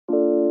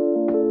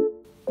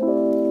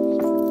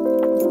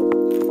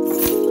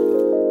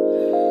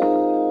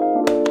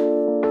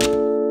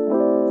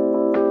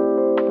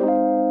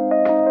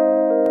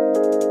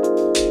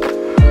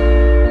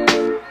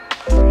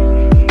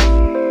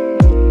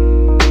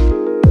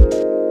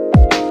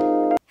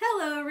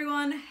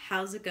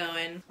how's it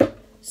going?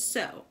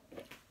 So,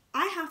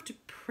 I have to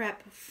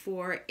prep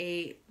for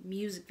a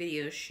music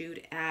video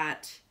shoot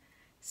at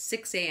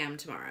 6 a.m.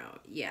 tomorrow.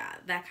 Yeah,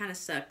 that kind of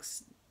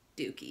sucks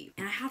dookie.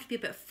 And I have to be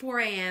up at 4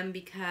 a.m.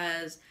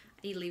 because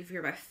I need to leave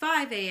here by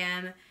 5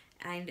 a.m.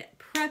 and I need to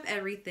prep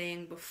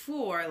everything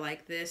before,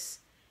 like this,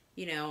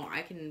 you know,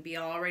 I can be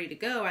all ready to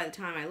go by the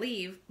time I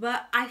leave.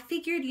 But I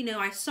figured, you know,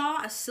 I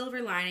saw a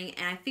silver lining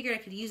and I figured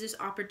I could use this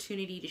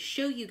opportunity to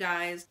show you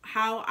guys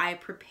how I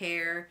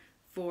prepare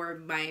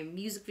for my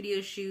music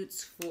video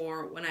shoots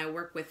for when I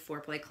work with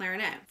 4-play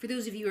clarinet. For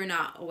those of you who are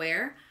not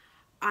aware,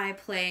 I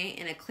play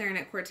in a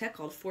clarinet quartet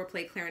called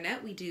 4-play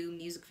clarinet. We do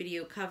music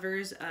video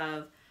covers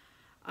of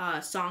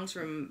songs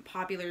from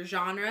popular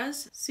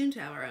genres. Soon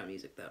to have our own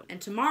music though. And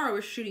tomorrow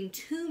we're shooting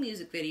 2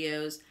 music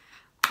videos.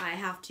 I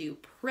have to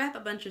prep a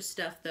bunch of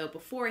stuff though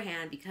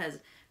beforehand because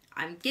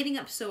I'm getting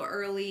up so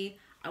early.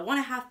 I want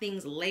to have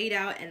things laid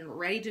out and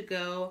ready to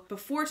go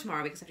before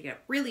tomorrow because I have to get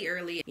up really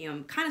early. You know,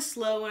 I'm kind of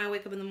slow when I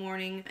wake up in the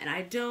morning, and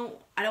I don't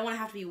want to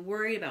have to be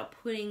worried about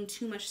putting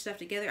too much stuff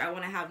together. I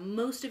want to have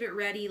most of it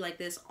ready like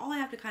this. All I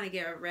have to kind of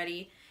get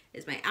ready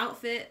is my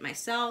outfit,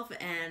 myself,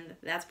 and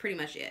that's pretty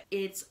much it.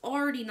 It's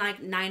already like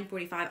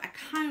 9:45. I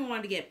kind of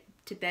wanted to get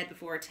to bed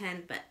before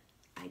 10, but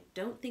I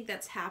don't think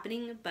that's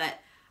happening, but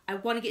I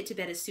want to get to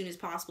bed as soon as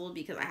possible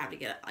because I have to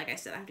get, like I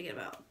said, I have to get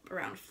about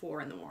around 4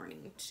 in the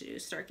morning to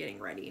start getting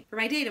ready for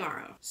my day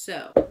tomorrow.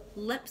 So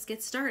let's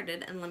get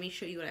started and let me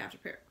show you what I have to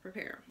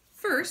prepare.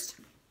 First,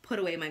 put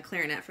away my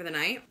clarinet for the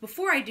night.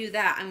 Before I do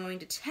that, I'm going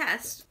to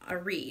test a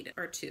reed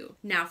or 2.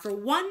 Now for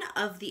one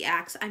of the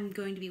acts, I'm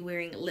going to be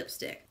wearing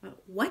lipstick.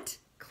 What?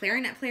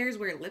 Clarinet players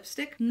wear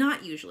lipstick?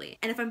 Not usually.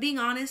 And if I'm being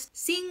honest,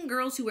 seeing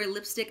girls who wear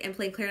lipstick and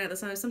play clarinet at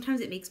the time, sometimes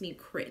it makes me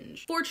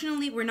cringe.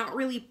 Fortunately, we're not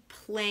really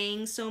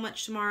playing so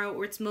much tomorrow,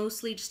 or it's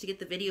mostly just to get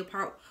the video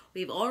part.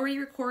 We've already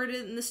recorded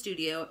it in the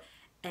studio,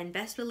 and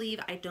best believe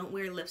I don't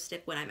wear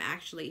lipstick when I'm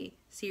actually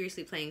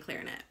seriously playing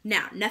clarinet.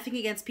 Now, nothing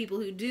against people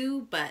who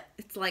do, but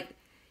it's like,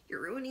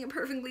 you're ruining a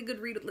perfectly good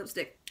reed with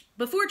lipstick.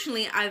 But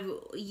fortunately, I've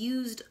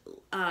used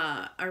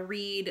a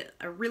reed,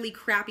 a really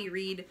crappy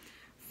reed,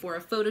 for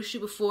a photo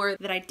shoot before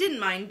that I didn't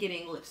mind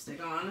getting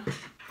lipstick on.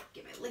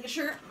 Get my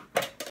ligature.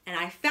 And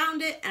I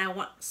found it and I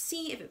want to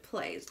see if it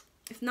plays.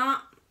 If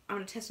not, I'm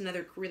gonna test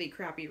another really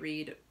crappy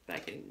reed that I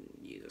can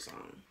use this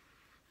on.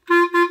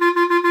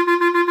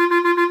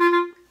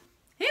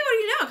 Hey, what do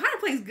you know? It kind of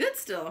plays good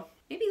still.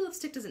 Maybe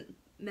lipstick doesn't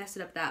mess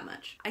it up that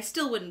much. I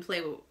still wouldn't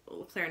play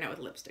clarinet with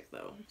lipstick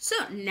though. So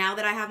now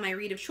that I have my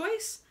reed of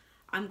choice,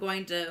 I'm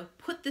going to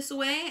put this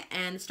away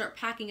and start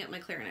packing up my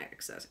clarinet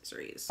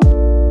accessories.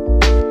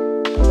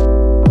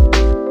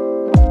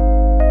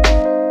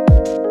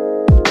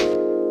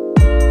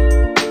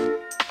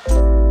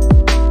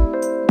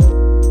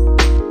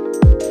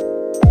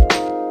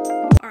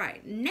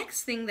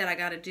 Next thing that I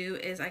gotta do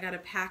is I gotta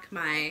pack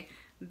my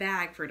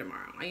bag for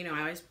tomorrow. You know, I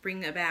always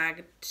bring a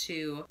bag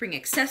to bring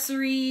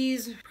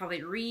accessories,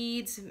 probably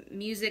reeds,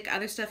 music,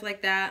 other stuff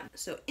like that.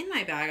 So in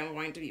my bag, I'm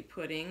going to be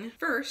putting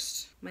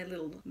first my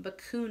little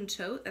Bakun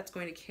tote that's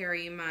going to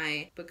carry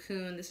my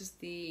Bakun. This is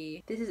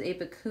a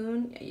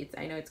Bakun.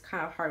 I know it's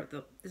kind of hard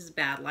with this is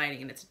bad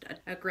lighting, and it's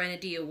a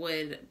grenadilla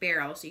wood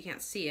barrel, so you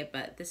can't see it,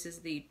 but this is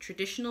the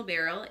traditional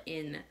barrel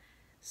in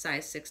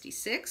size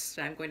 66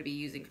 that I'm going to be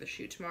using for the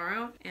shoot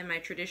tomorrow, and my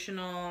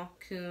traditional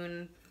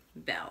Bakun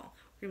bell.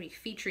 We're going to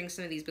be featuring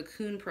some of these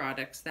Bakun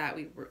products that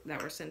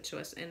were sent to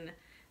us in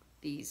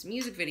these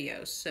music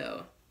videos.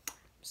 So I'm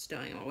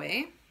stowing them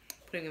away,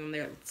 putting them in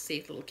their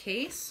safe little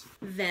case.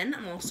 Then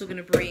I'm also going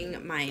to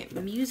bring my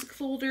music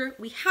folder.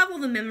 We have all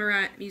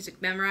the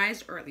music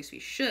memorized, or at least we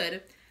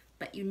should,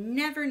 but you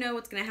never know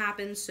what's going to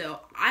happen,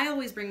 so I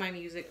always bring my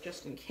music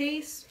just in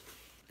case.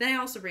 Then I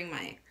also bring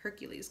my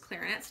Hercules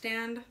clarinet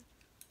stand.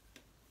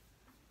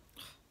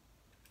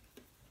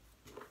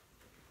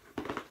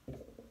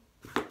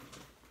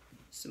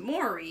 Some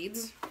more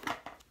reeds,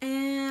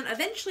 and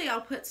eventually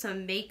I'll put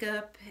some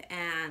makeup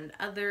and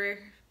other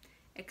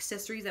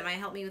accessories that might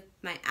help me with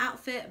my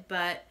outfit,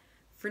 but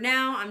for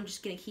now I'm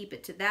just gonna keep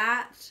it to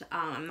that.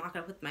 I'm not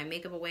gonna put my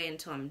makeup away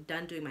until I'm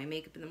done doing my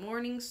makeup in the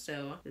morning,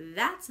 so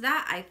that's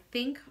that, I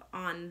think,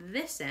 on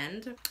this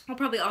end. I'll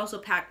probably also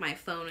pack my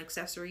phone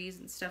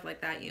accessories and stuff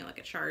like that, you know, like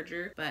a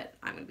charger, but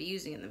I'm gonna be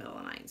using it in the middle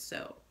of the night,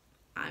 so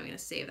I'm gonna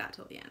save that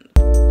till the end.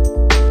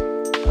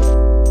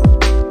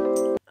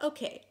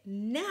 Okay,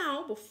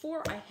 now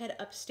before I head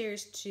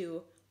upstairs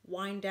to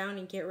wind down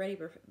and get ready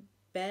for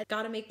bed,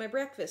 gotta make my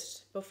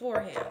breakfast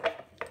beforehand.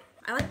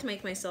 I like to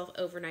make myself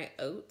overnight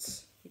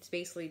oats. It's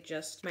basically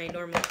just my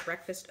normal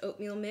breakfast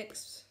oatmeal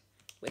mix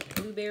with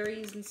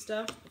blueberries and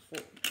stuff.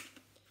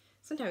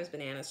 Sometimes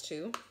bananas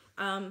too.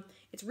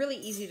 It's really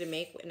easy to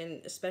make,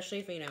 and especially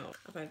if, you know,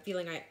 if I'm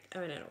feeling I'm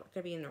gonna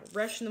be in a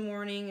rush in the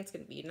morning, it's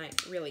gonna be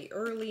night really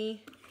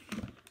early.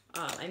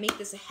 I make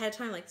this ahead of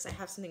time, like, so I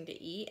have something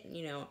to eat, and,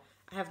 you know,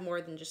 I have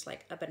more than just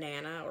like a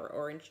banana or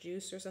orange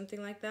juice or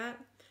something like that.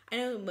 I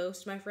know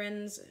most of my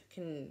friends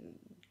can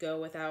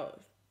go without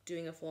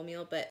doing a full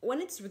meal, but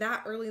when it's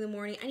that early in the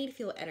morning, I need to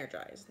feel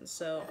energized, and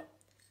so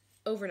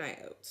overnight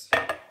oats.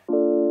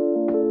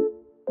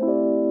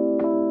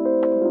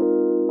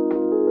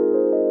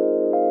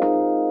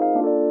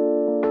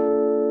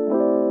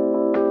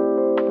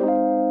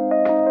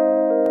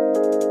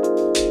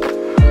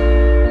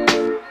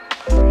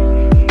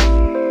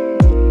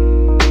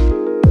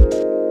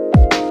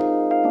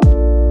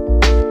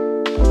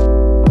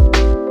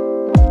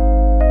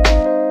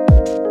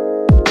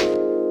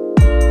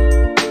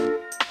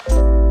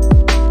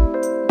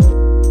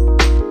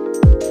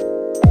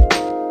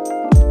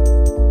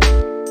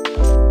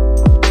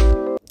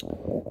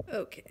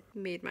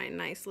 Made my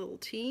nice little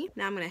tea.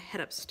 Now I'm gonna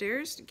head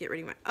upstairs to get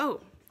ready my,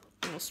 oh,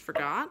 almost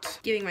forgot.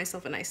 Giving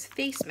myself a nice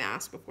face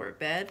mask before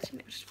bed.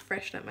 Just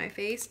freshen up my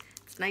face.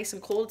 It's nice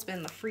and cold. It's been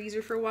in the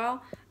freezer for a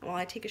while. And while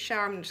I take a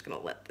shower, I'm just gonna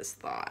let this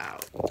thaw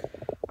out.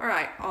 All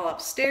right, all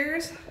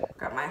upstairs.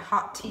 Got my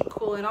hot tea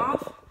cooling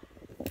off.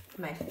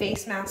 My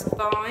face mask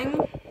thawing.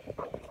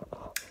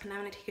 And now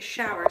I'm gonna take a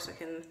shower so I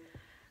can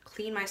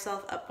clean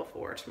myself up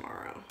before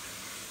tomorrow.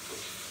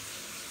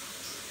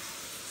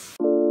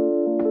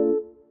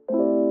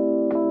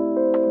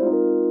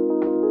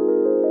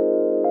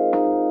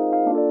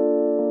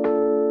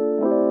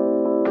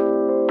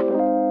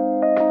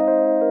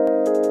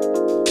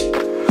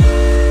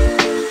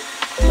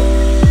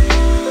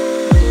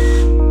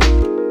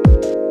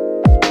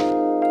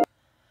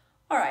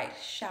 All right,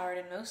 showered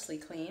and mostly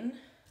clean.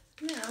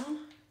 Now,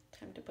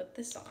 time to put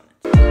this on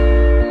it.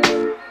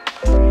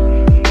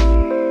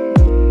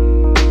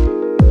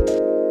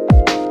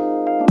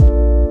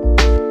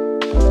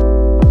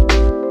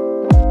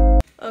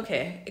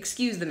 Okay,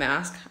 excuse the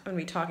mask. I'm gonna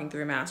be talking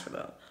through a mask for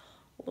a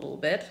little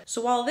bit.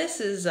 So while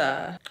this is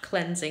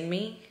cleansing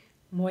me,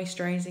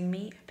 moisturizing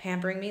me,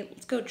 pampering me,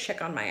 let's go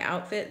check on my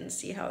outfit and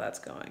see how that's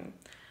going.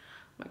 Oh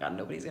my God,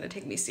 nobody's gonna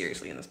take me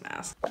seriously in this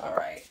mask. All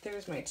right,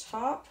 there's my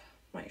top,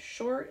 my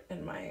short,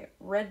 and my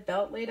red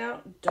belt laid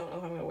out. Don't know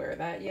if I'm gonna wear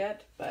that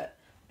yet, but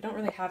I don't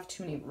really have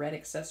too many red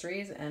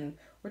accessories, and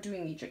we're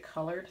doing each a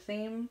colored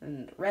theme,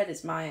 and red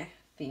is my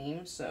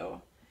theme,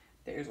 so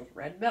there's a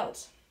red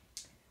belt,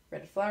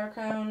 red flower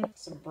crown,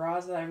 some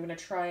bras that I'm gonna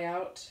try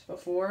out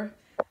before.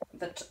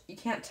 You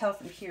can't tell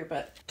from here,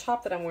 but the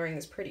top that I'm wearing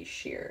is pretty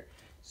sheer,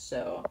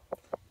 so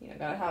you know,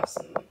 gotta have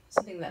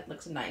something that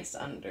looks nice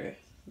under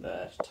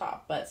the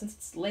top. But since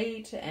it's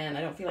late and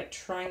I don't feel like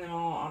trying them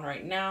all on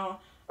right now,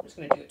 I'm just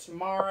gonna do it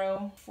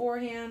tomorrow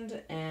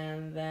beforehand,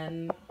 and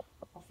then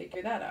I'll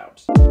figure that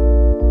out.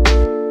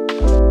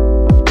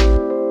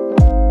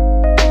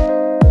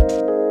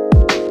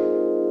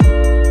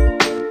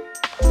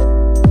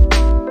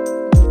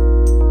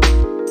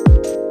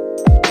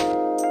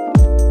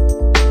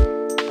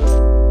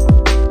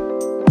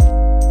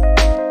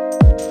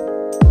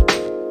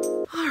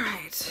 All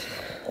right,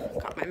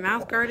 got my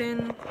mouth guard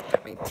in,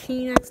 got my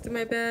tea next to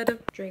my bed,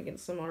 drinking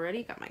some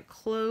already, got my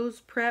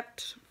clothes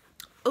prepped.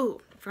 Oh,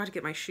 I forgot to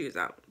get my shoes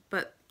out,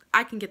 but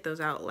I can get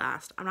those out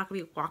last. I'm not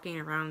gonna be walking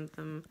around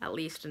them at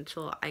least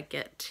until I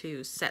get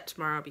to set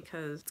tomorrow,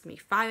 because it's gonna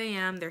be 5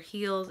 a.m. They're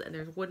heels and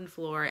there's wooden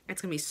floor.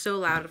 It's gonna be so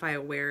loud if I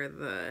wear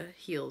the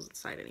heels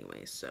inside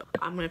anyway. So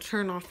I'm gonna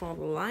turn off all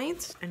the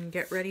lights and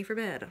get ready for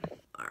bed.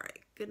 All right,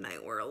 good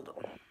night, world.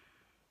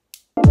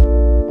 Good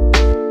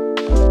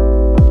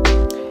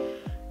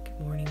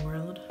morning,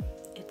 world.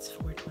 It's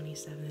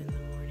 4:27 in the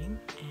morning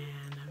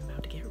and I'm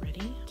about to get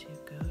ready to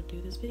go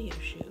do this video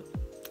shoot.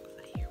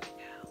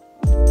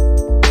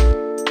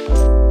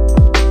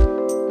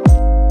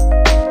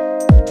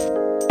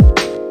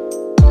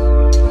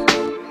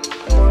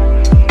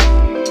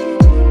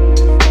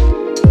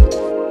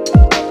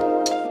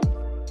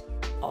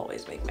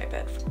 Always make my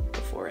bed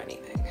before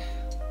anything.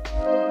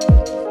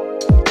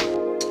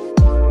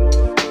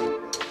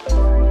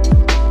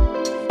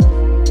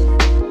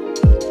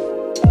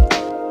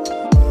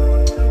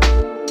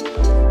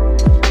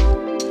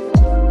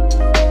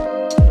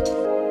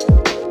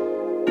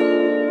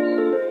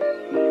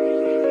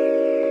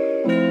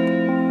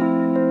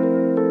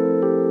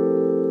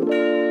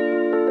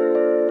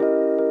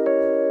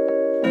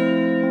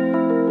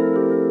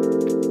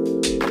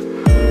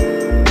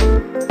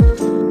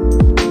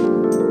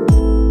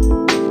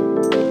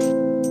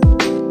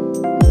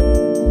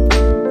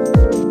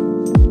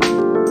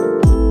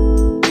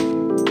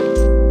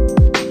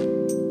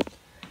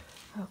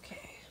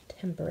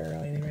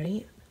 Temporarily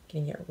ready.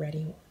 Gonna get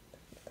ready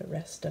with the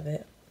rest of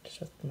it, just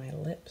with my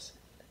lips,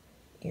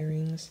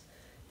 earrings,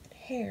 and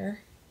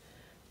hair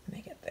when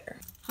I get there.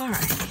 All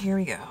right, here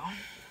we go.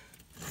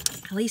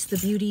 At least the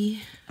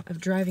beauty of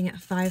driving at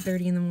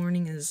 5:30 in the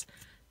morning is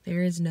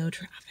there is no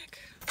traffic.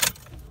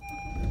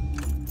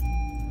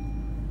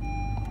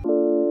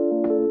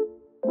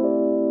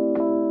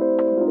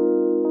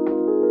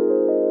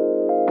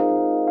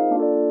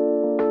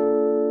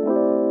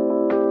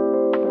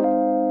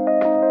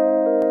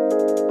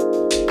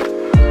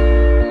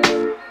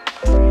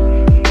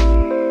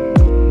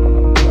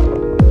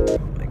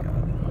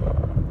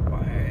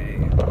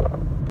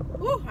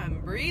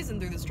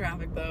 Through this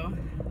traffic though.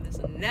 This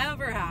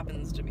never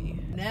happens to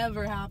me.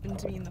 Never happened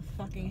to me in the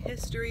fucking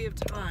history of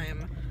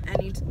time.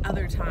 Any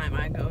other time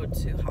I go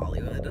to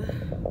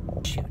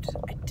Hollywood. Shoot,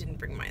 I didn't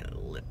bring my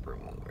lip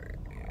remover.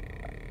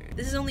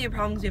 This is only a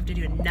problem because we have to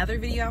do another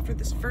video after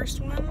this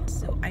first one,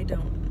 so I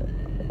don't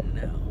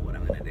know what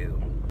I'm gonna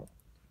do.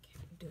 Okay,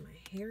 do my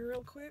hair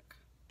real quick.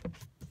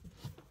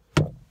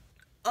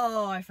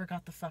 Oh, I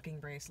forgot the fucking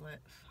bracelet.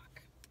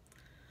 Fuck.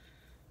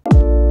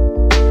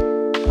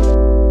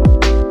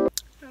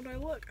 How do I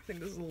look? I think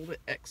this is a little bit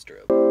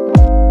extra. Oh,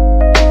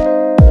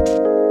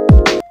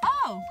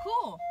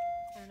 cool.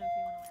 I don't know if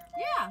you want to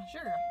wear it. Yeah,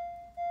 sure.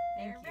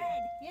 Thank you.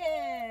 Red.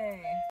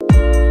 Yay.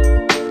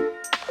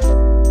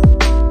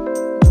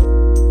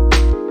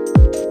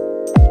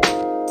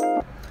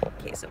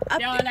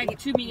 like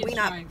 2 minutes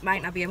we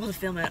might not be able to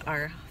film at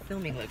our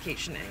filming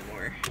location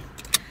anymore.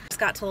 Just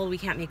got told we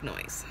can't make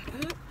noise.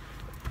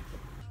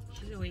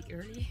 She's awake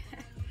early.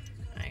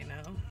 I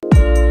know.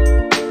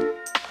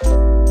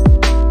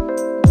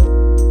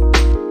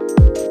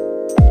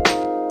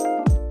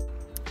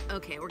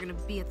 Okay, we're gonna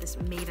be at this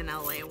Made in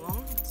LA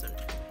wall. So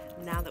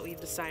now that we've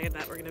decided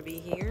that we're gonna be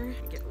here,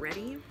 get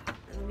ready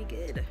and we'll be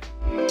good.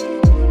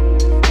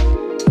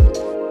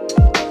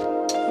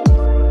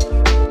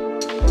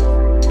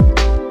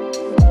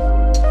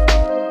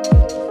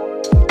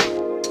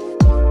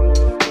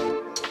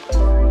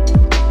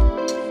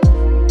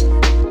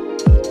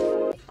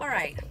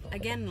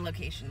 Again,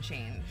 location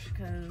change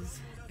because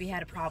we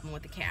had a problem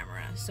with the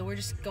camera. So we're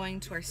just going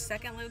to our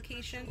second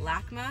location,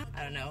 LACMA.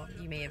 I don't know,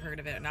 you may have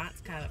heard of it or not.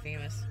 It's kind of a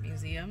famous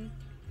museum.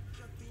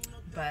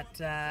 But,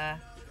 yeah,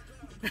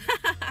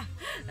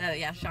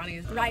 Shawnee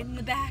is right in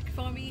the back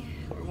for me.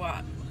 We're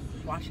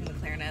watching the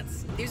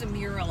clarinets. There's a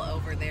mural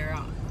over there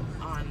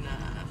on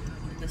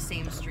the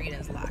same street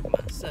as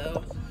LACMA.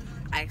 So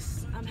I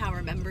somehow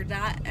remembered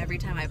that every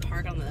time I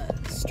park on the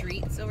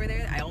streets over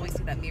there. I always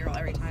see that mural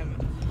every time.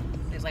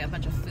 There's like a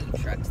bunch of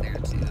food trucks there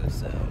too,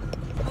 so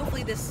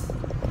hopefully this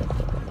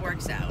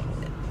works out.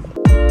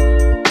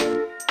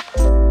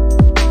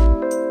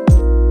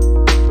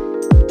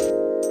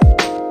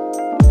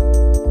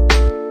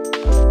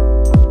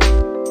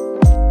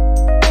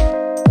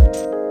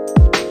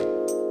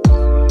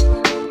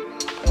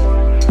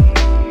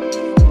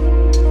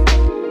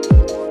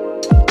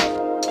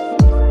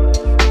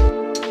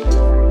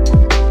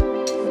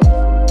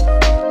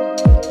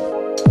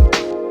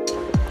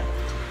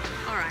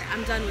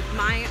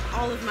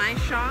 All of my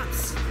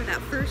shots for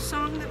that first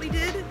song that we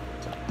did.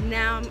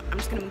 Now I'm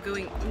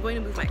going to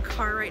move my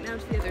car right now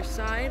to the other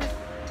side,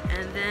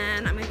 and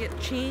then I'm gonna get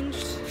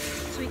changed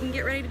so we can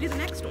get ready to do the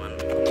next one.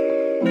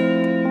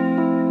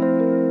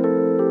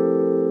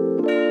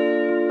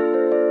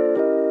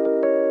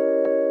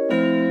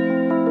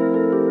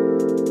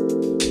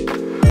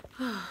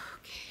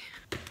 Okay.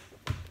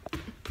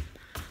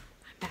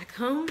 I'm back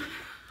home,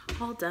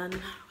 all done,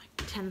 like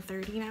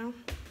 10:30 now.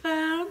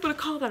 I'm gonna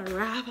call that a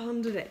wrap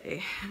on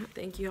today.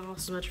 Thank you all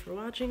so much for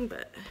watching,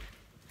 but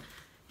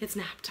it's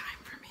nap time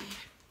for me.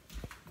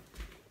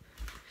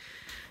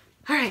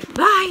 All right,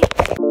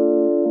 bye.